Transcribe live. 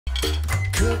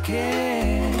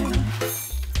Cooking,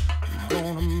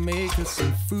 gonna make us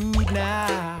some food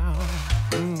now.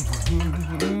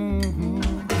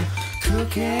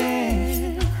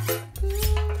 Cooking.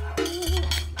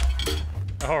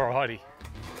 Alrighty,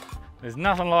 there's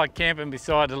nothing like camping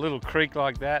beside a little creek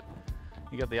like that.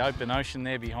 You got the open ocean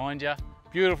there behind you,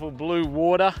 beautiful blue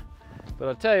water. But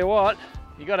I tell you what,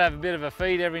 you got to have a bit of a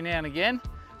feed every now and again.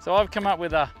 So I've come up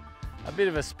with a bit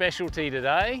of a specialty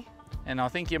today, and I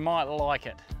think you might like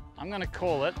it. I'm going to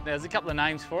call it, there's a couple of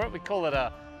names for it. We call it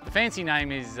the fancy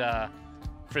name is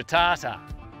Frittata.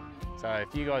 So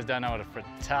if you guys don't know what a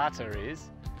frittata is,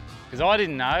 because I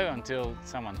didn't know until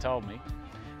someone told me,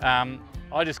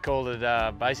 I just called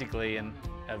it basically a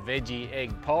veggie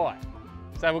egg pie.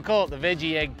 So we'll call it the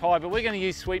veggie egg pie, but we're going to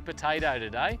use sweet potato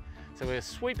today. So we're a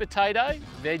sweet potato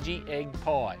veggie egg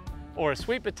pie, or a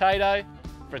sweet potato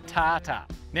frittata.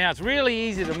 Now it's really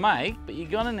easy to make, but you're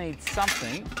going to need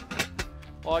something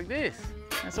like this.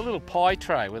 It's a little pie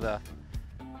tray with a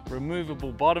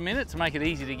removable bottom in it to make it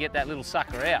easy to get that little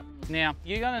sucker out. Now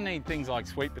you're going to need things like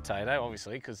sweet potato,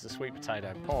 obviously, because it's a sweet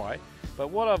potato pie.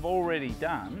 But what I've already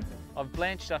done, I've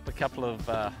blanched up a couple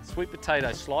of sweet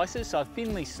potato slices. So I've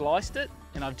thinly sliced it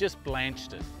and I've just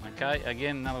blanched it, okay?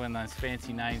 Again, another one of those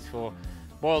fancy names for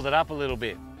boiled it up a little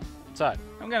bit. So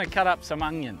I'm going to cut up some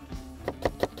onion.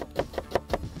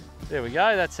 There we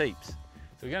go, that's heaps.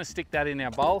 So we're going to stick that in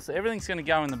our bowl. So everything's going to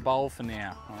go in the bowl for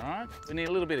now, all right? We need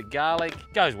a little bit of garlic.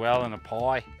 Goes well in a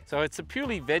pie. So it's a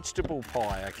purely vegetable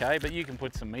pie, okay? But you can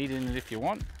put some meat in it if you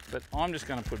want. But I'm just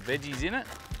going to put veggies in it.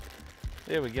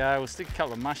 There we go, we'll stick a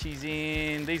couple of mushies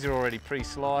in. These are already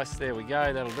pre-sliced, there we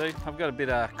go, that'll do. I've got a bit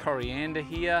of coriander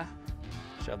here.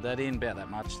 Shove that in, about that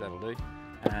much, that'll do.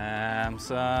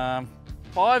 Some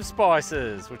 5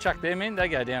 spices, we'll chuck them in, they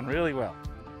go down really well.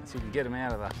 So you can get them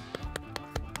out of the,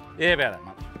 yeah, about that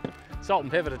much. Salt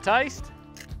and pepper to taste.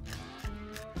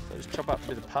 So just chop up a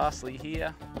bit of parsley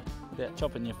here, without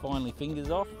chopping your finely fingers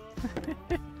off.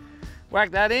 Whack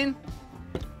that in,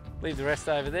 leave the rest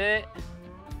over there.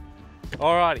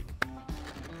 Alrighty,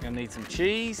 I'm gonna need some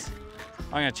cheese.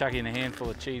 I'm gonna chuck in a handful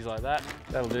of cheese like that.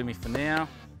 That'll do me for now.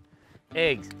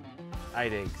 Eggs,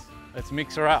 8 eggs. Let's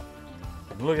mix her up.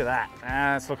 Look at that,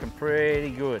 it's looking pretty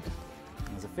good.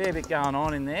 There's a fair bit going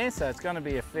on in there, so it's gonna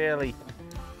be a fairly,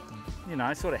 you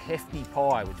know, sort of hefty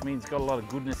pie, which means it's got a lot of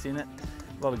goodness in it,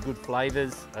 a lot of good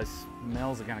flavors. Those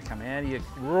smells are gonna come out of you,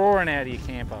 roaring out of your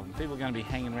camp oven. People are gonna be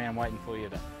hanging around waiting for you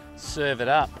to serve it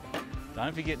up.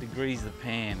 Don't forget to grease the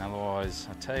pan, otherwise,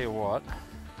 I tell you what,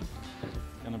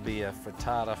 it's going to be a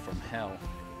frittata from hell,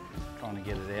 trying to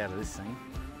get it out of this thing.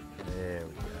 There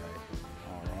we go.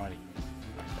 Alrighty,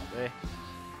 right there.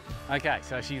 Okay,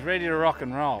 so she's ready to rock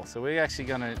and roll. So we're actually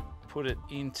going to put it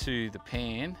into the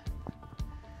pan,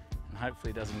 and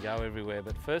hopefully it doesn't go everywhere.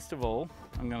 But first of all,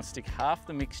 I'm going to stick half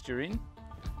the mixture in.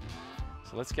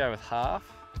 So let's go with half.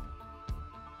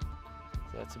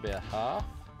 So that's about half.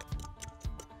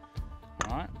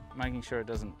 Right, making sure it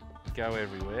doesn't go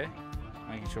everywhere,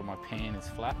 making sure my pan is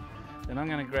flat. Then I'm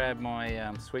going to grab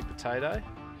my sweet potato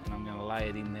and I'm going to lay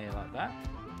it in there like that.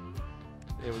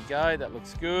 There we go, that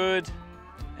looks good.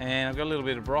 And I've got a little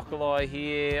bit of broccoli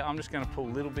here. I'm just going to pull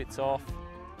little bits off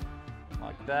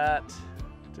like that,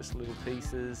 just little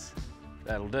pieces.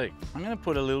 That'll do. I'm going to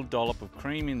put a little dollop of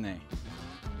cream in there,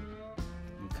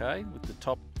 okay, with the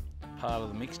top part of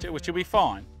the mixture, which will be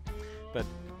fine. But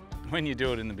when you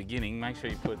do it in the beginning, make sure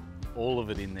you put all of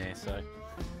it in there. So,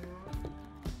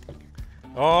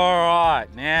 all right,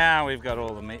 now we've got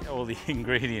all the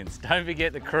ingredients. Don't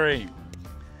forget the cream.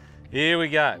 Here we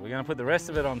go. We're going to put the rest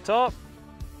of it on top.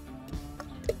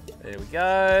 There we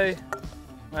go.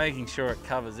 Making sure it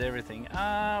covers everything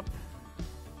up.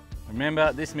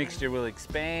 Remember, this mixture will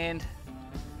expand,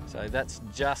 so that's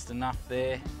just enough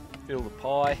there. Fill the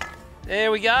pie.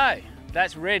 There we go.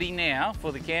 That's ready now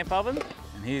for the camp oven.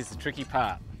 And here's the tricky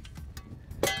part.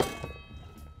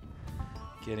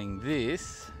 Getting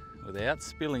this without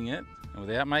spilling it and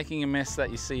without making a mess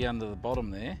that you see under the bottom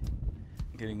there.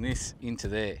 Getting this into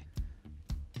there.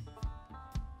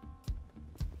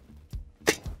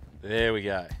 There we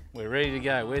go. We're ready to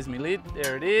go. Where's my lid?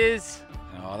 There it is.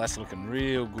 Oh, that's looking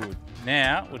real good.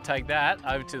 Now we'll take that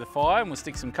over to the fire and we'll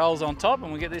stick some coals on top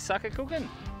and we'll get this sucker cooking.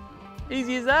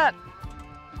 Easy as that.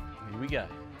 Here we go.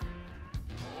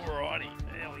 Alrighty.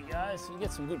 So you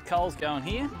get some good coals going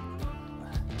here.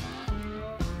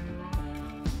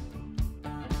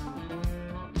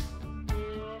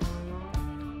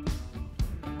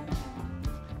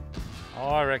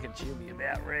 I reckon she'll be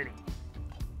about ready.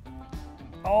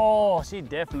 Oh, she's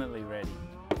definitely ready.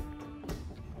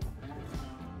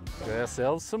 Got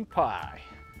ourselves some pie.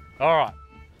 All right,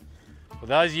 For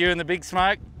those of you in the big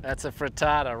smoke, that's a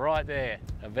frittata right there,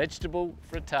 a vegetable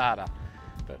frittata.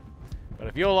 But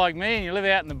if you're like me and you live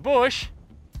out in the bush,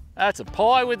 that's a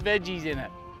pie with veggies in it.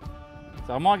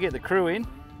 So I might get the crew in.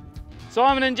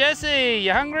 Simon and Jesse,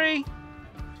 you hungry?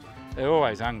 They're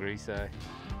always hungry, so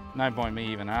no point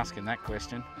me even asking that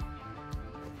question.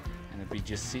 And it'd be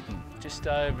just sitting just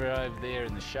over there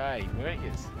in the shade, weren't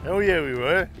you? Oh yeah, we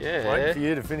were. Yeah. Waiting for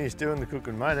you to finish doing the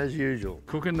cooking, mate, as usual.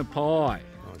 Cooking the pie.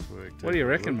 Nice work. What do you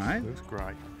reckon, mate? Looks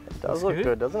great. It does look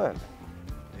good, doesn't it?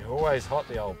 They're always hot,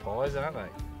 the old pies, aren't they?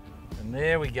 And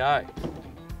there we go.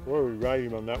 What are we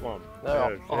rating on that one?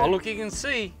 No. Oh, look, you can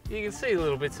see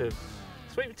little bits of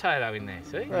sweet potato in there,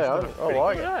 see? Yeah, I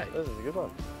like good, it. eh? This is a good one.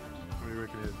 What do you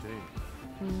reckon out of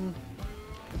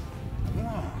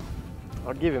 10?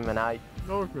 I'd give him an 8.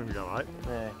 I was going to go 8.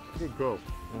 Yeah. Good call.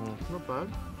 Not bad.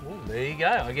 Oh, there you go,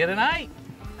 I get an 8.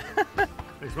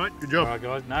 Thanks, mate. Good job. All right,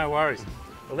 guys, no worries.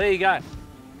 Well, there you go.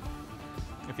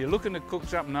 If you're looking to cook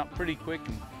something up pretty quick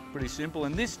and pretty simple,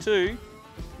 and this too,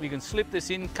 you can slip this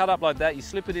in, cut up like that, you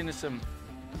slip it into some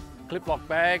clip-lock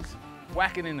bags,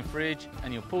 whack it in the fridge,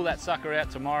 and you'll pull that sucker out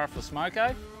tomorrow for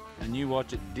smoko, and you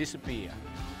watch it disappear.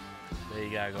 There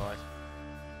you go, guys.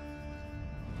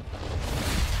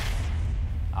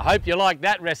 I hope you like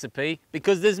that recipe,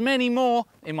 because there's many more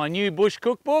in my new bush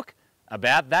cookbook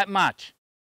about that much.